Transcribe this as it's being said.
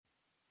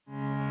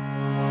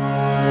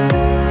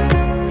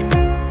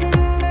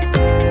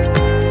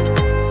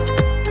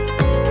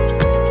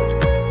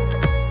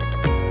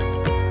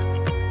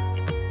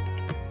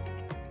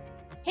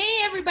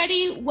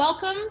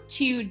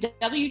to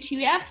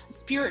WTF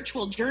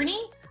Spiritual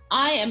Journey.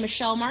 I am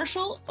Michelle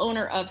Marshall,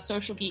 owner of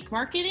Social Geek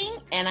Marketing,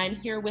 and I'm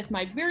here with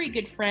my very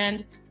good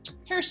friend,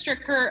 Tara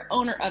Stricker,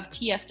 owner of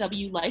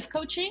TSW Life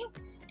Coaching.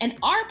 And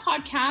our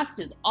podcast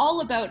is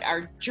all about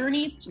our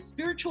journeys to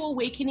spiritual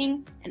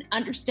awakening and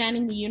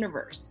understanding the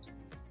universe.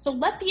 So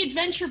let the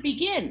adventure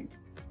begin.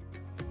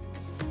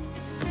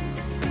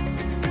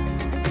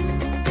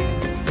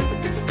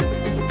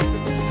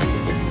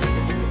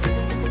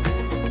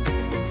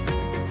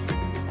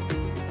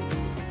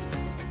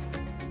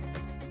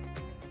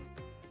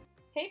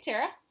 Hey,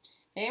 Tara.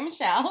 Hey,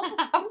 Michelle.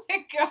 How's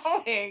it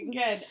going?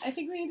 Good. I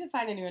think we need to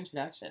find a new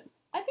introduction.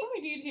 I think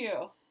we do too.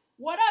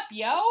 What up,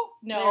 yo?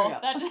 No,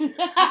 There we go.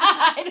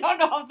 I don't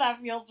know if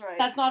that feels right.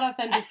 That's not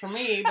authentic for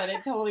me, but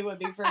it totally would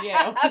be for you.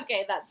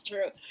 Okay, that's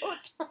true.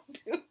 What's wrong with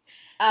you?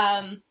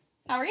 How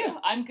are you?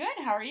 I'm good.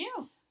 How are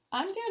you?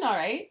 I'm doing all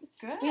right.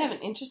 Good. We have an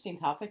interesting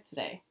topic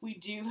today, We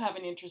do have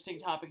an interesting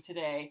topic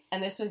today.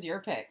 and this was your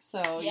pick,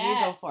 so you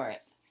Yes. go for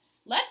it.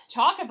 Let's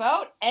talk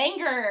about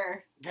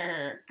anger.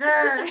 Grr.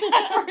 Grr.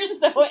 We're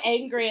so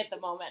angry at the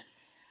moment.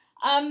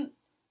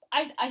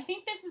 I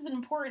think this is an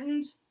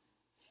important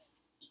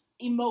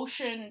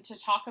emotion to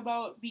talk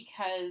about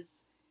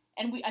because,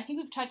 and I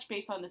think we've touched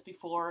base on this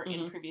before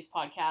in previous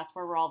podcasts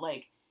where we're all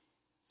like,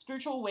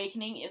 spiritual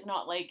awakening is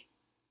not like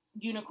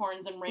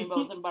unicorns and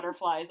rainbows and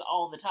butterflies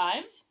all the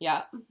time.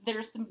 Yeah.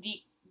 There's some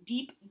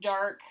deep,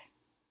 dark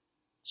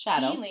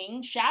Shadow.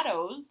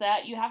 shadows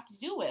that you have to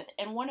deal with,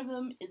 and one of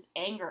them is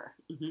anger.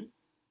 Mhm.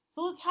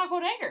 So let's talk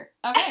about anger.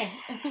 Okay.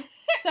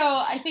 So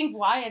I think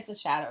why it's a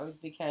shadow is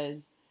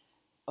because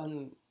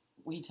when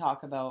we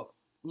talk about,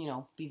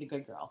 be the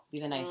good girl, be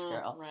the nice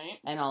girl, Right.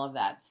 and all of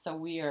that. So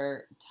we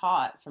are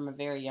taught from a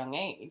very young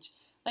age.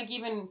 Like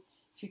even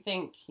if you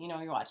think, you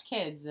watch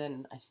kids,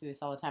 and I see this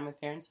all the time with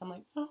parents, I'm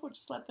like, oh,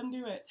 just let them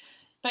do it.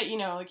 But,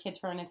 the kids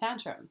throw in a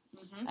tantrum.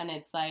 Mm-hmm. And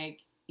it's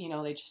like,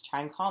 they just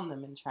try and calm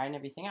them and try and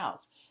everything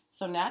else.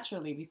 So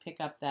naturally we pick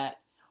up that,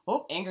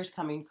 oh, anger's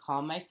coming,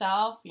 calm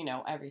myself,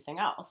 everything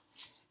else.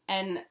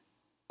 And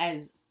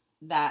as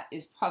that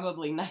is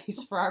probably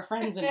nice for our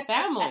friends and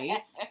family,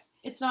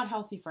 it's not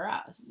healthy for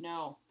us.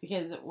 No.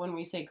 Because when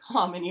we say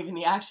calm, and even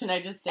the action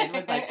I just did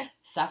was like,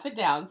 stuff it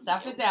down,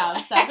 stuff it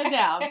down, stuff it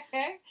down.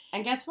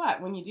 And guess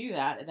what? When you do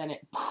that, then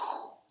it...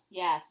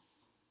 Yes.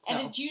 So.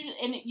 And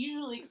it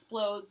usually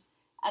explodes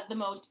at the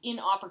most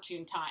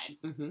inopportune time,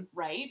 Mm-hmm.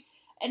 right?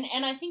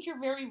 And I think you're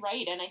very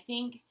right. And I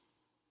think,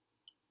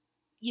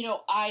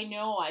 I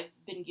know I've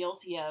been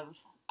guilty of,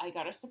 I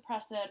got to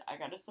suppress it. I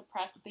got to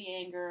suppress the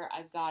anger.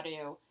 I've got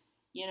to,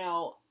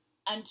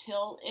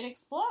 until it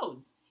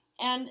explodes.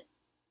 And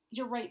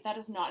you're right, that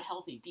is not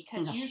healthy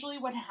because No. usually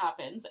what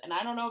happens, and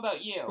I don't know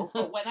about you,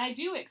 but when I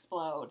do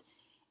explode,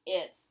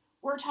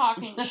 we're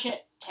talking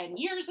shit 10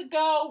 years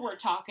ago. We're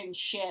talking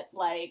shit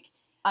like,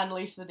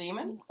 Unleash the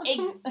demon?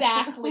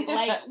 exactly.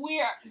 Like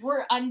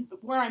we're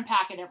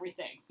unpacking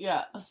everything.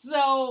 Yeah.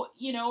 So,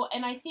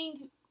 and I think.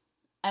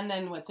 And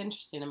then what's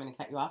interesting, I'm going to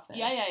cut you off there.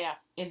 Yeah.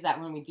 Is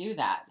that when we do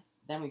that,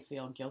 then we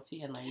feel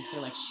guilty and then we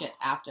feel like shit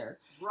after.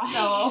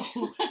 Right.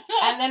 So,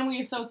 and then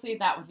we associate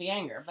that with the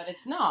anger, but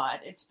it's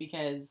not. It's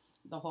because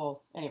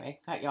anyway,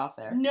 cut you off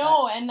there.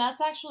 No, and that's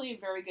actually a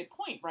very good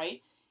point,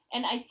 right?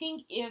 And I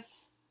think if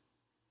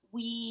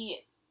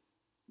we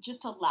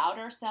just allowed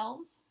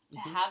ourselves to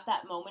Mhm. have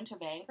that moment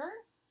of anger,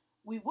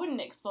 we wouldn't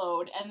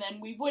explode, and then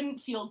we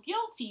wouldn't feel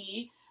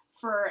guilty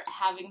for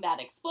having that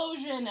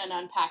explosion and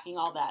unpacking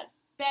all that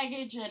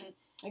baggage and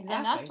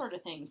that sort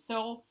of thing.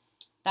 So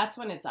that's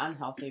when it's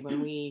unhealthy,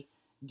 when we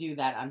do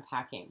that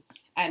unpacking.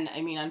 And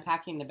I mean,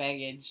 unpacking the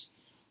baggage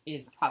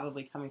is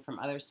probably coming from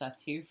other stuff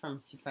too, from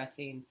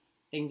suppressing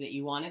things that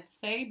you wanted to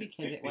say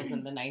because it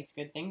wasn't the nice,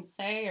 good thing to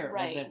say, or it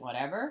Right. wasn't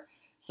whatever.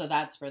 So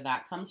that's where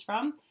that comes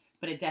from.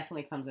 But it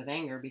definitely comes with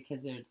anger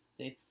because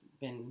it's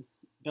been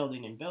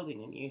building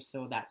in you.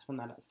 So that's when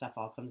that stuff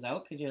all comes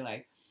out because you're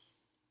like,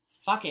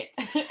 fuck it.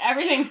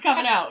 Everything's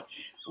coming out.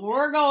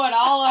 We're going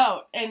all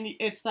out. And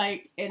it's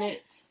like, and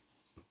it,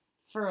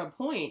 for a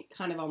point,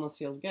 kind of almost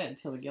feels good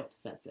till the guilt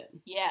sets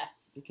in.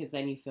 yes. Because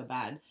then you feel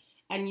bad.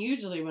 And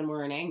usually when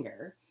we're in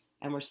anger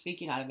and we're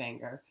speaking out of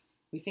anger,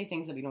 we say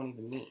things that we don't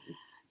even mean.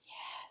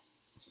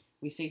 Yes.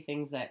 We say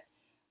things that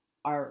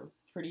are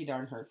pretty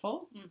darn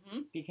hurtful Mm-hmm.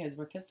 because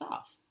we're pissed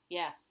off.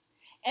 Yes.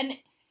 And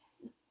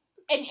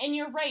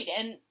you're right.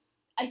 And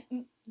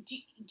do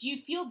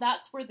you feel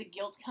that's where the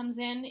guilt comes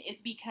in?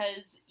 Is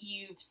because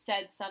you've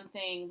said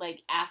something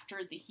like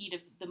after the heat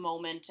of the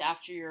moment,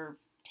 after your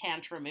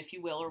tantrum, if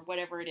you will, or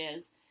whatever it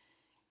is,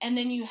 and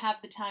then you have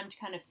the time to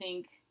kind of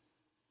think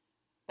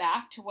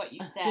back to what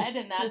you said,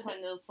 and that's when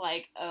it's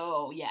like,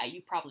 oh yeah,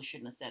 you probably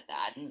shouldn't have said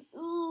that, and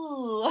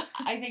ooh.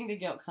 I think the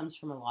guilt comes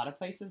from a lot of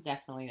places.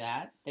 Definitely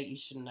that you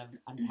shouldn't have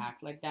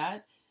unpacked like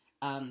that.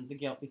 The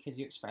guilt because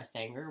you expressed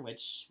anger,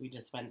 which we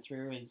just went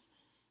through, is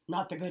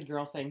not the good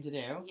girl thing to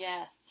do.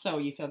 Yes. So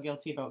you feel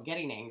guilty about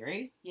getting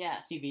angry.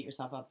 Yes. So you beat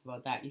yourself up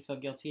about that. You feel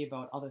guilty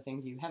about all the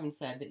things you haven't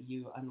said that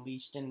you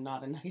unleashed in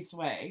not a nice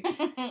way.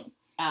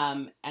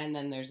 And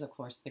then there's, of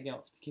course, the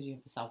guilt because you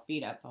have the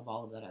self-beat up of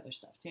all of that other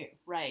stuff, too.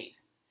 Right.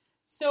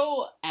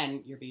 So...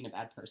 And you're being a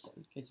bad person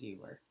because you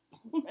were...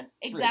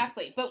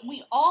 Exactly. Rude. But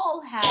we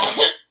all have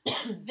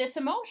this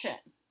emotion.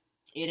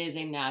 It is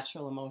a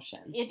natural emotion.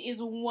 It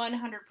is 100%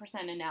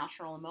 a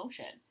natural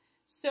emotion.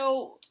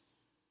 So...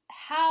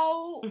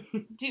 How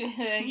do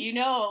you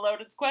know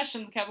Loaded's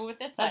questions coming with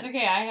this That's one?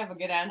 okay. I have a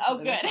good answer. Oh,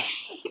 good.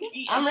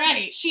 I'm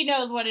ready. She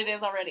knows what it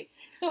is already.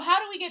 So how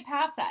do we get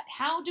past that?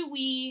 How do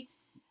we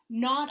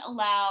not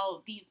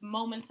allow these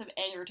moments of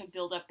anger to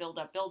build up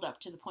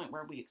to the point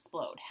where we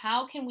explode?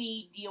 How can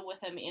we deal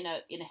with them in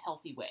a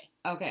healthy way?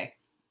 Okay.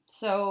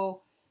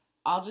 So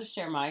I'll just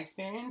share my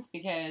experience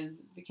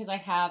because I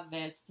have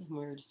this, and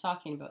we were just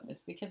talking about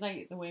this, because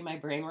the way my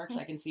brain works,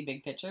 I can see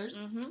big pictures.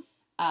 Mm-hmm.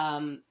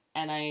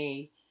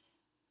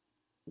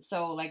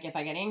 So, like, if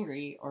I get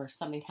angry or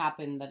something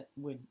happened that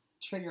would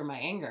trigger my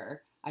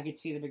anger, I could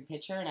see the big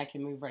picture and I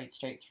can move right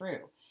straight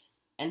through.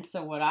 And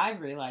so what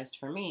I've realized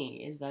for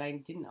me is that I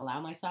didn't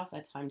allow myself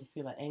that time to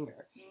feel that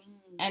anger.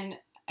 Mm. And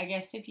I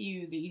guess the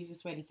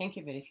easiest way to think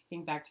of it, if you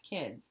think back to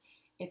kids,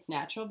 it's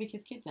natural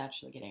because kids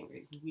naturally get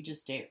angry. We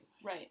just do.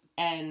 Right.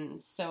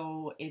 And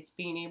so it's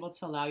being able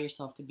to allow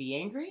yourself to be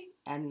angry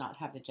and not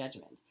have the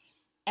judgment.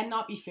 And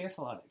not be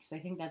fearful of it, because I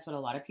think that's what a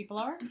lot of people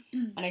are.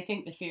 And I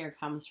think the fear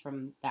comes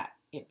from that,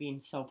 it being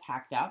so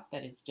packed up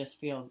that it just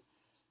feels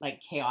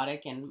like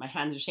chaotic, and my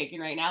hands are shaking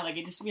right now. Like,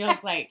 it just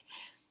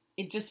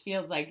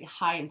feels like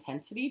high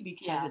intensity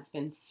because it's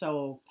been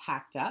so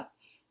packed up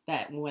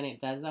that when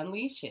it does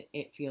unleash,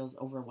 it feels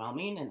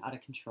overwhelming and out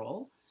of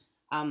control.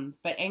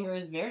 But anger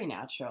is very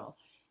natural.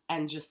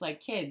 And just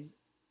like kids,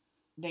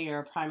 they are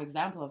a prime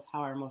example of how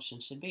our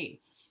emotions should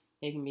be.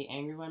 They can be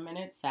angry 1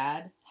 minute,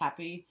 sad,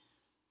 happy,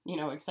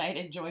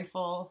 excited,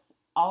 joyful,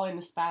 all in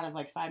the span of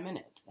like 5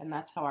 minutes. And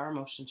that's how our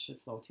emotions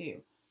should flow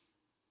too,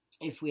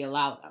 if we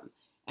allow them.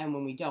 And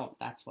when we don't,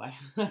 that's why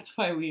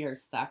we are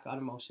stuck on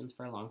emotions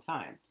for a long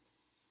time.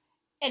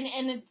 And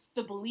it's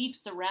the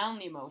beliefs around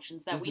the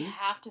emotions that we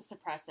have to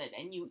suppress it,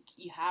 and you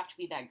have to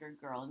be that good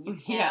girl, and you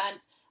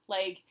can't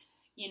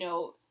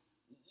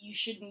you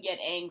shouldn't get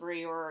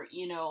angry, or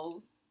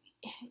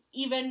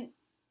even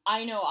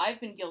I know I've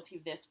been guilty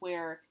of this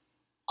where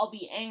I'll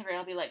be angry and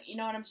I'll be like, you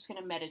know what, I'm just going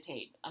to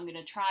meditate. I'm going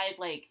to try,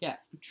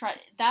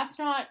 that's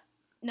not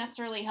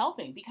necessarily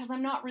helping because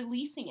I'm not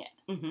releasing it.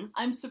 Mm-hmm.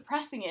 I'm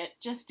suppressing it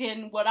just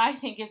in what I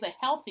think is a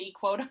healthy,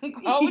 quote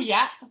unquote,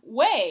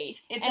 way.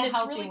 It's a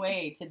healthy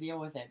way to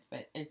deal with it,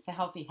 but it's a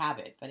healthy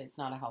habit, but it's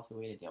not a healthy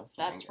way to deal with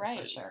That's anger,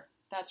 right. For sure.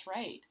 That's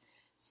right.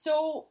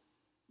 So,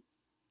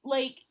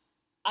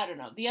 I don't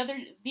know. The other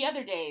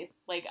day,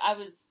 I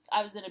was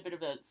in a bit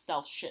of a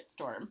self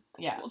shitstorm.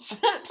 Yeah,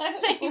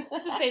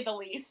 to say the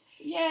least.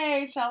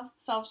 Yay! Self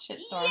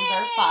shitstorms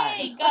are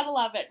fun. Gotta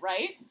love it,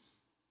 right?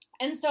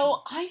 And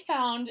so I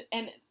found,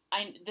 and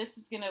this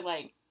is gonna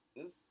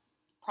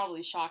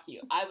probably shock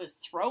you. I was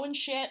throwing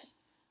shit.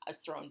 I was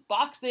throwing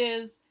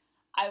boxes.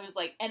 I was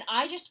and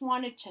I just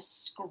wanted to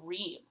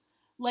scream.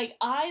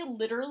 I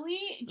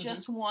literally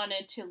just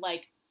wanted to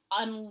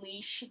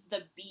unleash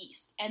the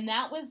beast, and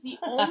that was the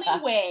only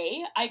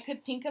way I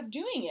could think of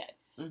doing it,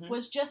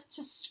 was just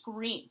to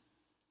scream.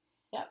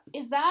 Yep.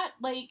 Is that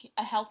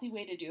a healthy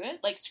way to do it?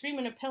 Scream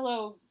in a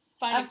pillow,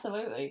 find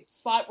Absolutely. a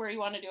spot where you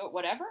want to do it,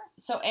 whatever?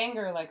 So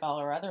anger, like all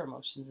our other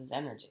emotions, is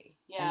energy.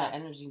 Yeah. And that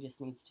energy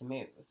just needs to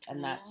move.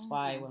 And that's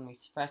why when we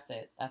suppress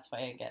it, that's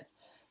why it gets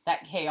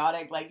that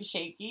chaotic,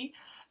 shaky.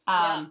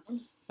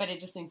 But it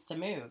just needs to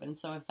move. And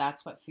so if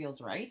that's what feels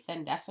right,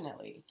 then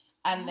definitely.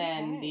 And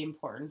then the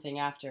important thing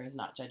after is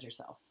not judge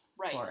yourself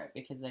for it,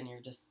 because then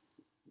you're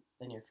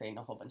creating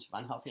a whole bunch of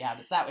unhealthy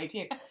habits that way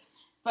too.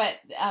 But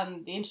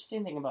the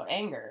interesting thing about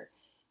anger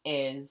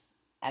is,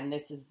 and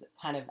this is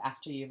kind of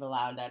after you've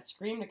allowed that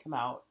scream to come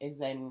out, is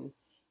then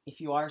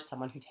if you are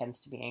someone who tends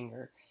to be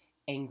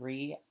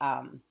angry,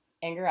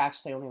 anger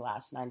actually only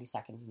lasts 90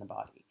 seconds in the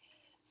body.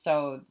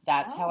 So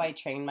that's how I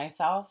train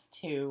myself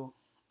to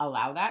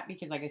allow that,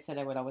 because like I said,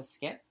 I would always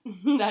skip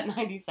that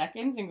 90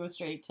 seconds and go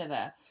straight to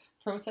the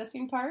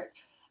processing part,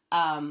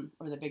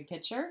 or the big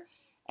picture.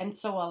 And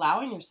so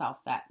allowing yourself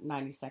that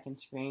 90-second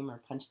scream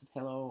or punch the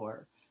pillow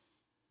or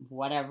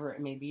whatever it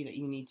may be that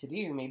you need to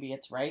do. Maybe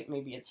it's right,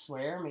 maybe it's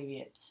swear, maybe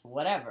it's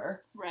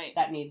whatever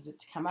that needs it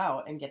to come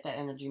out and get that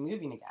energy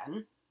moving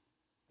again.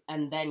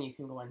 And then you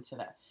can go into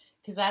that,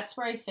 because that's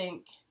where I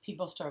think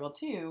people struggle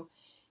too,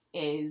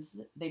 is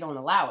they don't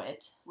allow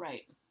it.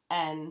 Right.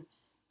 And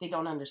they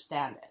don't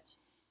understand it,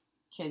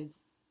 because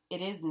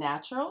it is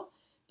natural,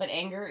 but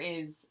anger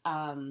is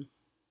a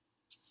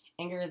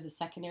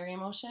secondary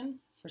emotion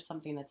for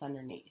something that's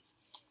underneath.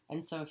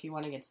 And so if you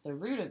want to get to the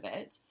root of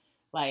it,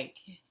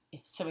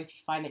 if you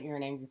find that you're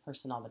an angry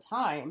person all the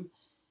time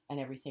and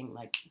everything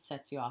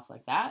sets you off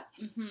like that,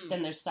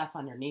 then there's stuff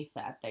underneath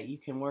that you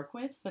can work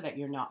with so that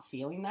you're not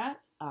feeling that.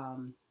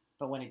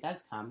 But when it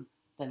does come,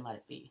 then let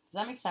it be.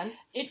 Does that make sense?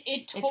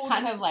 It totally, it's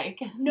kind of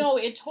no,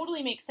 it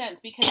totally makes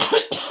sense, because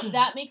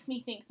that makes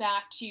me think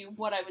back to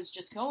what I was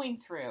just going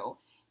through.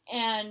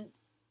 And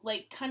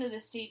kind of the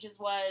stages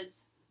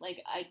was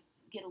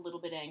get a little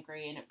bit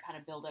angry and it would kind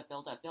of build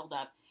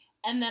up.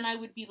 And then I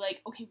would be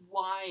like, okay,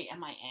 why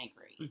am I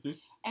angry? Mm-hmm.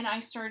 And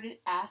I started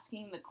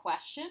asking the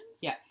questions.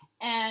 Yeah.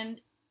 And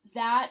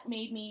that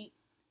made me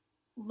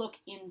look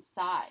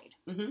inside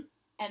Mm-hmm.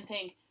 and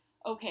think,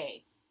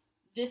 okay,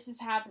 this is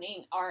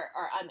happening, or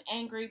I'm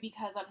angry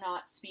because I'm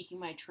not speaking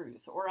my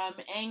truth, or I'm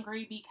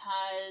angry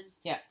because,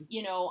 Yeah.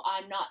 you know,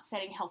 I'm not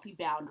setting healthy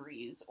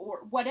boundaries,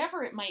 or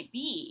whatever it might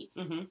be.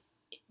 Mm-hmm.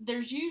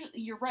 There's usually,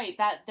 you're right,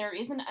 that there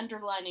is an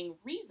underlying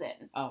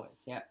reason.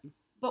 Always, yeah.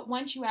 But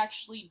once you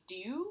actually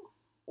do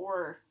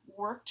or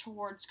work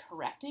towards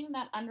correcting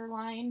that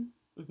underlying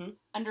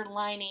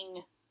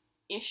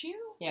issue,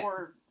 yeah.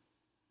 or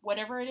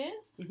whatever it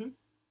is, mm-hmm.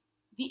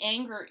 the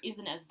anger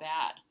isn't as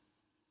bad.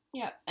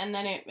 Yeah, and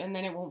then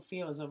it won't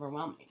feel as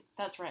overwhelming.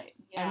 That's right.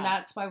 Yeah. And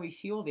that's why we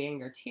fuel the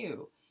anger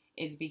too,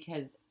 is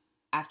because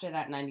after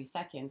that 90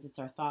 seconds, it's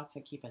our thoughts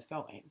that keep us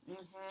going.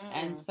 Mm-hmm.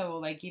 And so,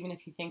 like, even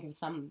if you think of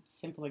some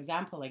simple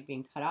example, like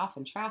being cut off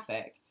in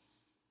traffic,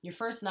 your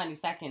first 90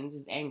 seconds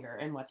is anger,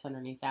 and what's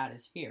underneath that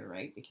is fear,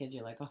 right? Because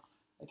you're like, oh,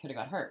 I could have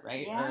got hurt,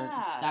 right? Yeah.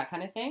 Or that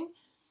kind of thing.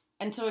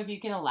 And so if you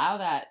can allow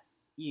that,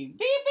 you beep,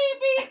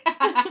 beep,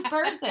 beep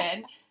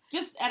person,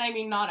 and I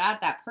mean, not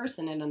at that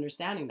person and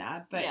understanding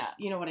that, but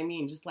you know what I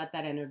mean? Just let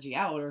that energy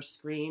out, or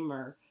scream,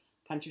 or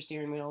punch your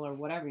steering wheel, or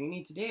whatever you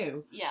need to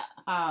do. Yeah.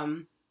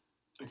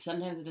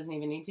 Sometimes it doesn't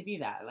even need to be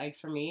that. Like,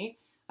 for me,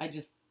 I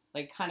just,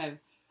 like, kind of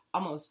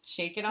almost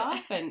shake it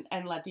off and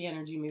let the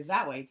energy move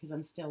that way, because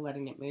I'm still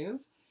letting it move.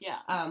 Yeah.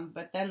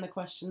 But then the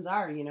questions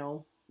are, you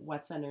know,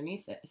 what's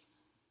underneath this?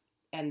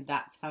 And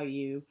that's how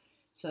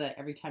so that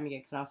every time you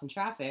get cut off in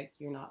traffic,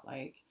 you're not,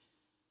 like,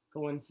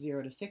 going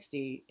 0 to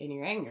 60 in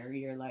your anger.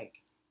 You're like,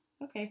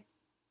 okay,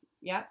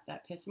 yeah,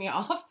 that pissed me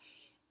off.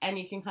 And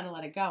you can kind of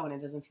let it go, and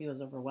it doesn't feel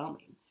as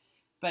overwhelming.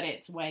 But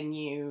it's when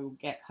you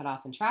get cut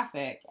off in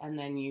traffic and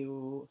then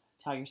you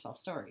tell yourself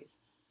stories.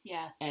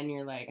 Yes. And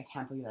you're like, I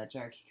can't believe that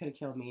jerk. He could have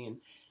killed me, and,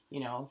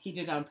 you know, he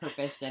did it on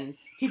purpose, and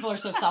people are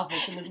so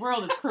selfish, and this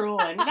world is cruel,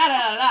 and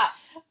da-da-da-da.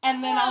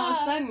 And then all of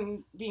a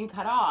sudden, being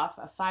cut off,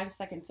 a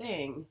 5-second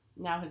thing,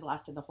 now has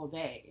lasted the whole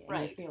day.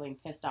 And you're feeling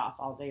pissed off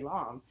all day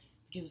long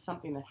because it's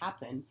something that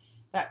happened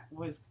that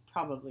was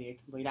probably a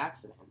complete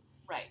accident.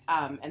 Right.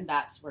 And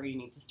that's where you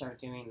need to start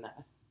doing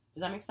does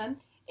that make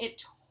sense?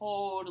 It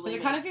totally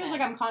makes sense. It kind of feels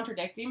like I'm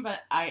contradicting, but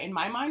in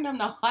my mind, I'm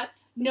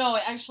not. No,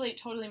 actually, it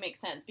totally makes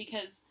sense,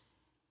 because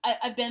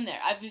I've been there.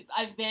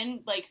 I've been,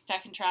 like,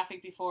 stuck in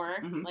traffic before,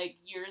 like,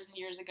 years and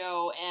years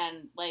ago,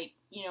 and, like,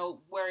 you know,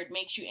 where it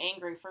makes you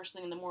angry first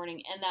thing in the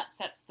morning, and that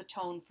sets the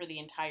tone for the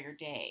entire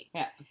day.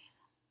 Yeah.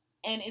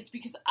 And it's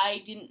because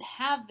I didn't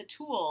have the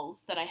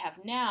tools that I have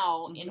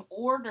now in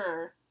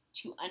order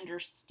to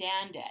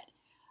understand it.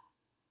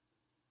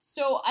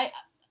 So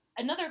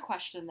another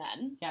question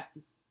then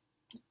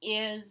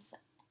is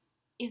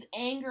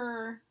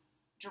anger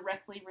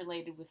directly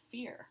related with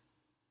fear?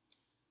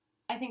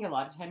 I think a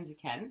lot of times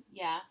it can.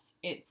 Yeah.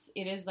 It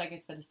is, like I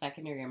said, a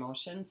secondary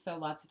emotion. So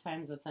lots of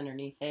times what's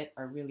underneath it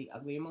are really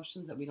ugly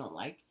emotions that we don't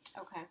like.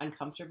 Okay.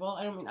 Uncomfortable.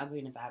 I don't mean ugly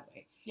in a bad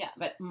way. Yeah.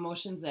 But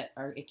emotions that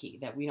are icky,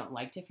 that we don't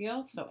like to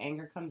feel. So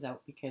anger comes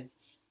out because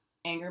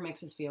anger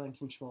makes us feel in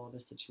control of the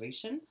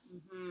situation.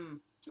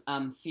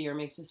 Fear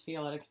makes us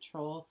feel out of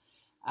control.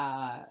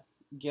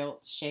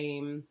 Guilt,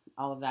 shame,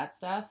 all of that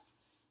stuff.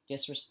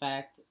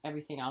 Disrespect,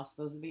 everything else.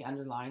 Those are the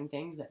underlying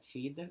things that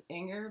feed the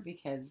anger,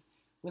 because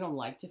we don't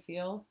like to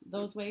feel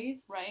those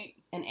ways. Right.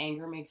 And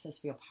anger makes us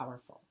feel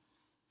powerful.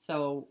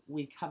 So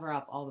we cover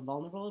up all the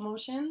vulnerable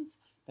emotions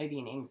by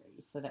being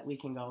angry, so that we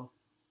can go,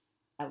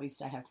 at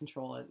least I have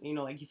control. And, you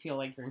know, like, you feel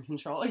like you're in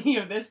control. You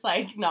have this,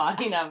 like,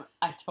 nodding of,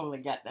 I totally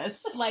get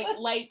this. Like,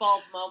 light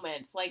bulb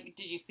moments. Like,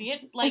 did you see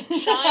it? Like,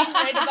 shine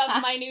right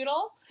above my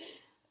noodle?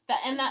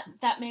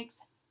 That makes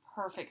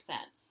perfect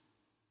sense.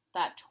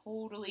 That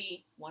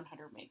totally 100%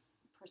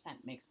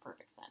 makes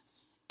perfect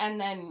sense. And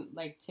then,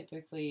 like,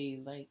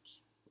 typically, like,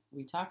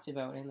 we talked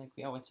about, and, like,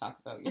 we always talk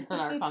about in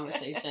our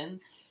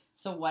conversations,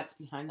 so what's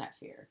behind that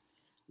fear?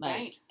 Like,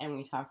 right. And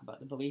we talk about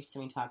the beliefs,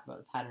 and we talk about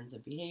the patterns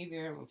of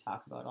behavior, and we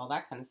talk about all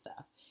that kind of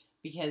stuff,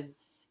 because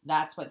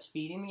that's what's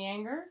feeding the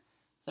anger.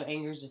 So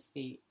anger is just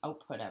the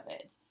output of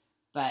it.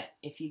 But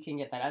if you can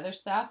get that other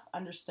stuff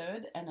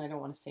understood, and I don't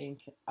want to say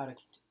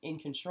in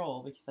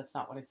control, because that's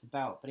not what it's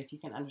about, but if you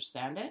can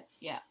understand it,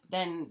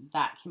 then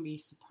that can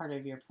be part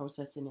of your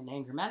process in an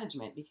anger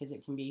management, because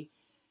it can be,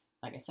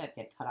 like I said,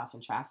 get cut off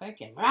in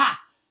traffic and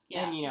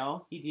and, you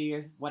know, you do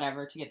your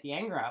whatever to get the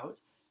anger out,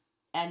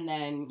 and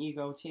then you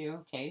go to,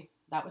 okay,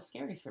 that was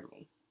scary for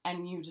me,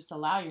 and you just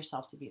allow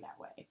yourself to be that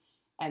way,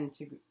 and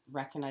to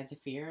recognize the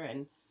fear,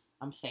 and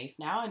I'm safe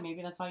now, and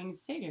maybe that's all you need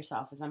to say to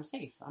yourself is, I'm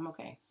safe, I'm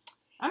okay.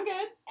 I'm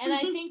good. And I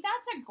think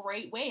that's a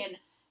great way. And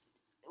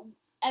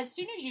as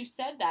soon as you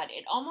said that,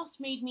 it almost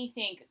made me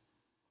think,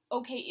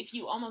 okay, if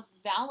you almost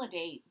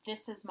validate,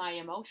 this is my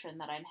emotion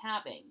that I'm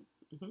having,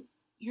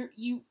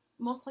 you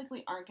most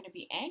likely aren't going to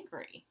be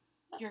angry.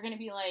 You're going to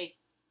be like,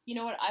 you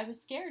know what, I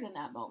was scared in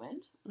that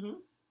moment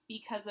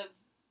because of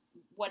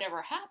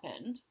whatever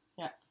happened.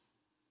 Yeah.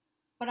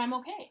 But I'm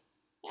okay.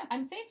 Yeah.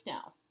 I'm safe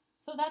now.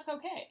 So that's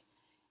okay.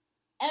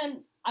 And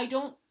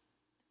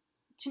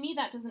to me,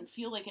 that doesn't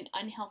feel like an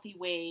unhealthy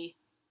way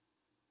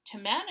to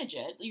manage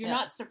it. You're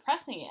not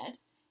suppressing it.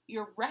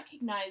 You're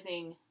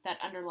recognizing that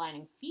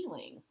underlying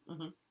feeling,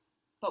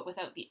 but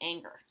without the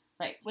anger.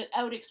 Right.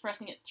 Without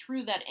expressing it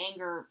through that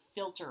anger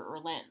filter or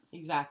lens.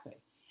 Exactly.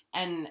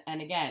 And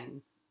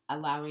again,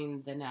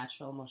 allowing the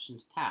natural emotion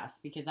to pass,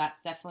 because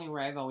that's definitely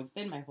where I've always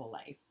been my whole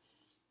life,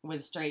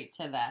 was straight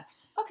to the,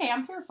 okay,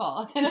 I'm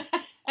fearful, and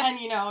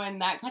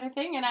and that kind of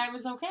thing, and I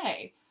was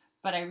okay.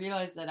 But I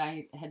realized that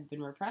I had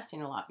been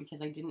repressing a lot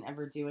because I didn't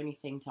ever do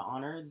anything to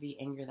honor the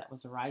anger that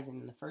was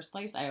arising in the first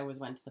place. I always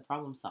went to the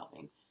problem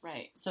solving.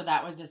 Right. So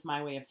that was just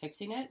my way of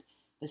fixing it,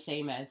 the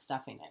same as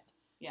stuffing it.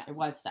 Yeah. It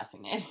was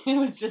stuffing it. It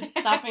was just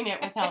stuffing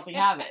it with healthy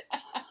habits.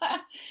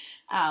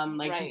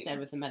 Like you said,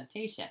 with the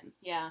meditation.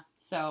 Yeah.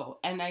 So,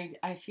 and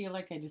I feel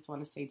like I just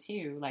want to say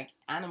too, like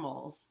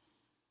animals,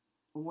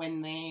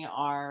 when they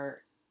are,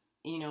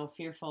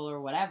 fearful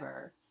or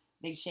whatever,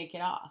 they shake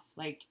it off.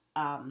 Like,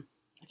 I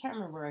can't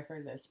remember where I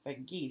heard this,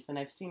 but geese, and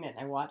I've seen it,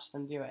 and I watched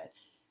them do it,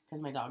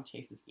 because my dog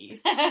chases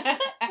geese,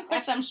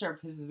 which I'm sure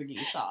pisses the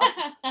geese off.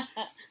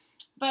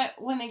 But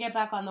when they get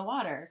back on the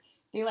water,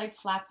 they, like,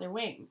 flap their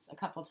wings a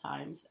couple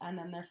times, and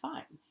then they're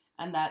fine.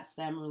 And that's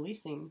them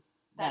releasing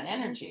that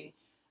energy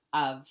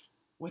of,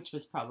 which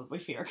was probably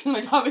fear, because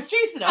my dog was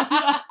chasing them.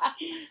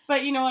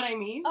 But you know what I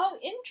mean? Oh,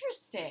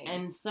 interesting.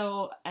 And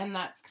so, and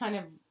that's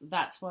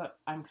what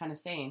I'm kind of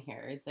saying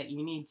here, is that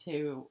you need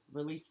to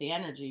release the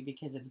energy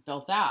because it's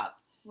built up.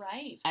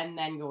 Right. And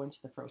then go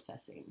into the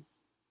processing.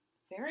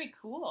 Very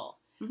cool.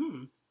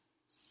 Mm-hmm.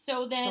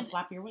 So then... So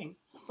flap your wings.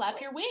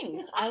 Flap your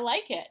wings. I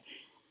like it.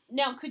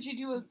 Now, could you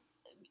do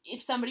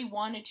if somebody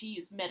wanted to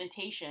use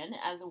meditation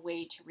as a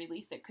way to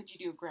release it, could you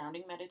do a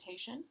grounding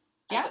meditation?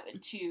 Yeah.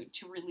 To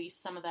release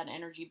some of that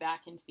energy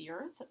back into the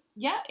earth?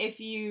 Yeah.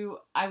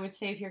 I would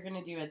say if you're going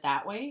to do it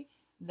that way,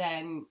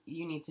 then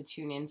you need to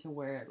tune into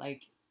where,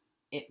 like,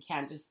 it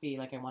can't just be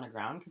like, I want to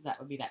ground, because that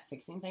would be that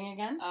fixing thing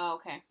again. Oh,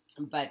 okay.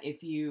 But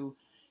if you,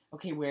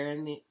 where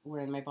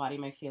in my body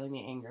am I feeling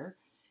the anger?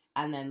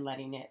 And then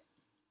letting it,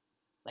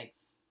 like,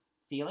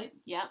 feel it.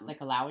 Yeah.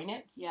 Like, allowing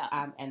it. Yeah.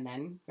 And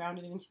then ground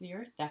it into the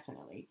earth,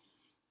 definitely.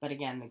 But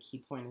again, the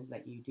key point is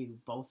that you do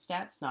both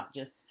steps, not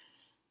just,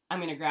 I'm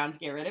going to ground to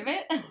get rid of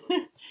it.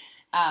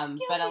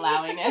 But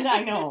allowing it,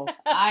 I know.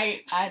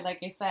 I like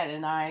I said,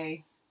 and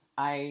I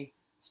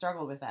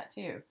struggle with that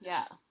too.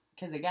 Yeah.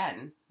 Because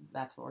again,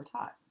 that's what we're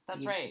taught.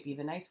 That's right. Be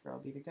the nice girl,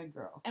 be the good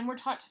girl. And we're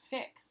taught to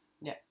fix.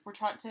 Yeah. We're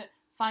taught to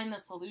find the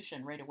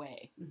solution right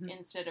away, mm-hmm.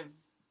 instead of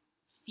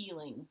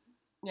feeling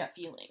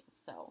feelings.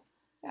 So,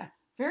 yeah.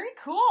 Very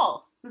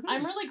cool. Mm-hmm.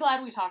 I'm really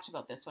glad we talked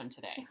about this one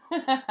today.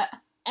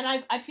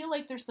 And I feel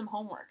like there's some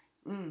homework.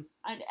 Mm.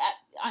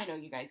 I know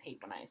you guys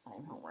hate when I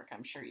assign homework.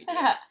 I'm sure you do.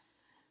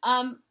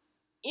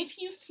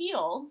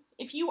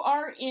 If you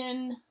are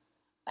in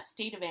a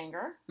state of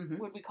anger, mm-hmm.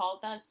 would we call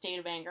it that, a state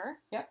of anger?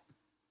 Yep.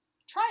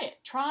 Try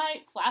it.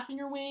 Try flapping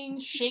your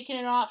wings, shaking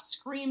it off,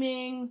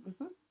 screaming.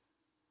 Mm-hmm.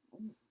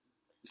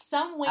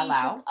 Some way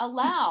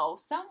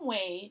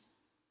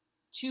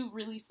to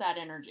release that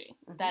energy,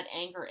 mm-hmm. that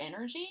anger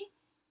energy,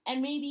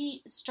 and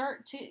maybe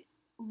start to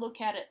look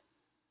at it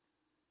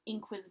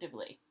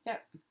inquisitively.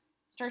 Yep.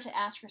 Start to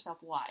ask yourself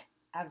why.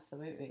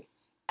 Absolutely.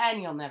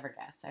 And you'll never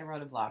guess. I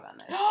wrote a blog on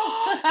this.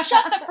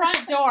 Shut the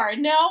front door.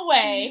 No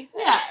way.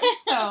 Yeah.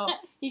 So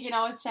you can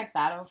always check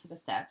that out for the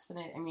steps. And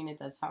it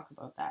does talk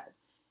about that.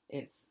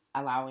 It's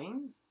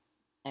allowing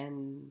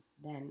and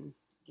then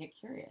get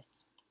curious.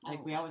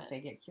 Like we always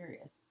say, get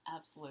curious.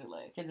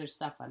 Absolutely. Because there's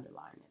stuff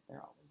underlying it. There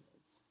always is.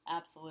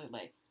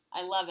 Absolutely.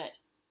 I love it.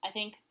 I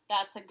think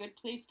that's a good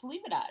place to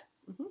leave it at.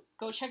 Mm-hmm.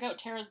 Go check out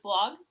Tara's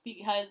blog,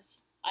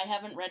 because I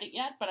haven't read it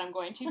yet, but I'm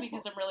going to,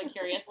 because I'm really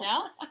curious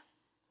now.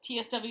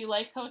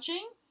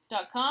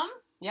 tswlifecoaching.com.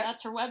 Yep.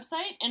 That's her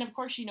website. And of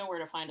course, you know where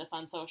to find us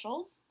on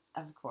socials.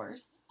 Of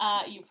course.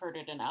 You've heard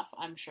it enough,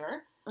 I'm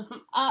sure.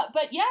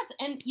 But yes,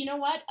 and you know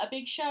what? A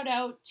big shout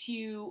out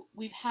to,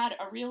 we've had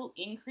a real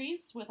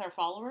increase with our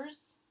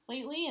followers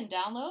lately and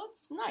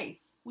downloads. Nice.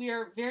 We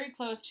are very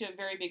close to a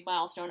very big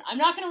milestone. I'm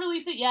not going to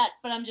release it yet,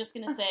 but I'm just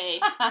going to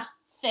say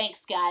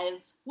thanks,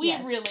 guys. We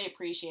really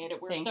appreciate it.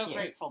 We're so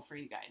grateful for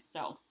you guys.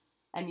 So.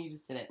 And you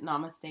just did it.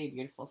 Namaste,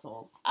 beautiful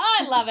souls.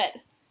 I love it.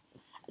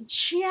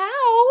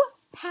 Ciao.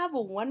 Have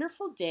a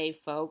wonderful day,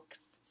 folks.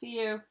 See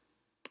you.